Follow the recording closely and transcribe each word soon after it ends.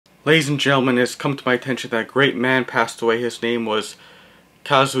Ladies and gentlemen, it has come to my attention that a great man passed away. His name was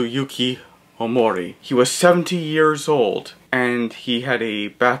Kazuki Omori. He was 70 years old, and he had a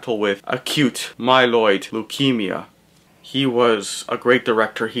battle with acute myeloid leukemia. He was a great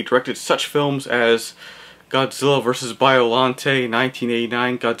director. He directed such films as Godzilla vs. BIOLLANTE in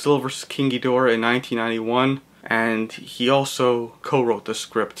 1989, Godzilla vs. King Ghidorah in 1991, and he also co-wrote the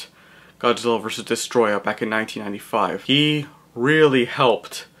script Godzilla vs. DESTROYAH back in 1995. He really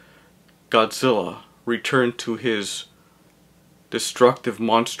helped Godzilla return to his destructive,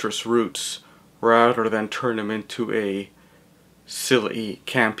 monstrous roots rather than turn him into a silly,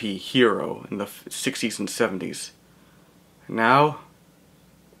 campy hero in the 60s and 70s. Now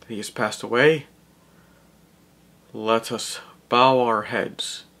that he has passed away, let us bow our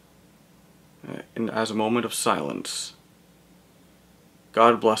heads as a moment of silence.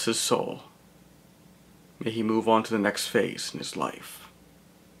 God bless his soul. May he move on to the next phase in his life.